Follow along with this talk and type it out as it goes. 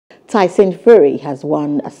Tyson Fury has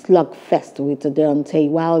won a slugfest with Deontay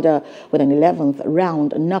Wilder with an 11th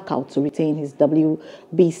round knockout to retain his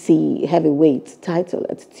WBC heavyweight title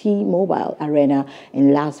at T-Mobile Arena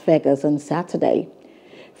in Las Vegas on Saturday.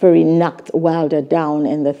 Fury knocked Wilder down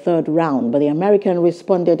in the third round, but the American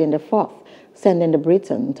responded in the fourth, sending the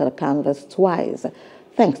Briton to the canvas twice,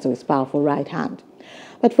 thanks to his powerful right hand.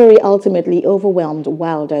 But Fury ultimately overwhelmed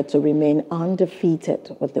Wilder to remain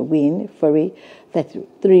undefeated. With the win, Fury,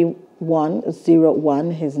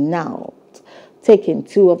 3-1-0-1, is now taking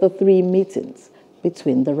 2 of the 3 meetings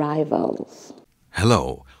between the rivals.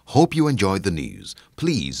 Hello, hope you enjoyed the news.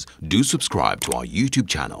 Please do subscribe to our YouTube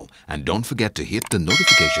channel and don't forget to hit the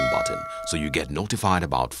notification button so you get notified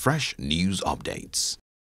about fresh news updates.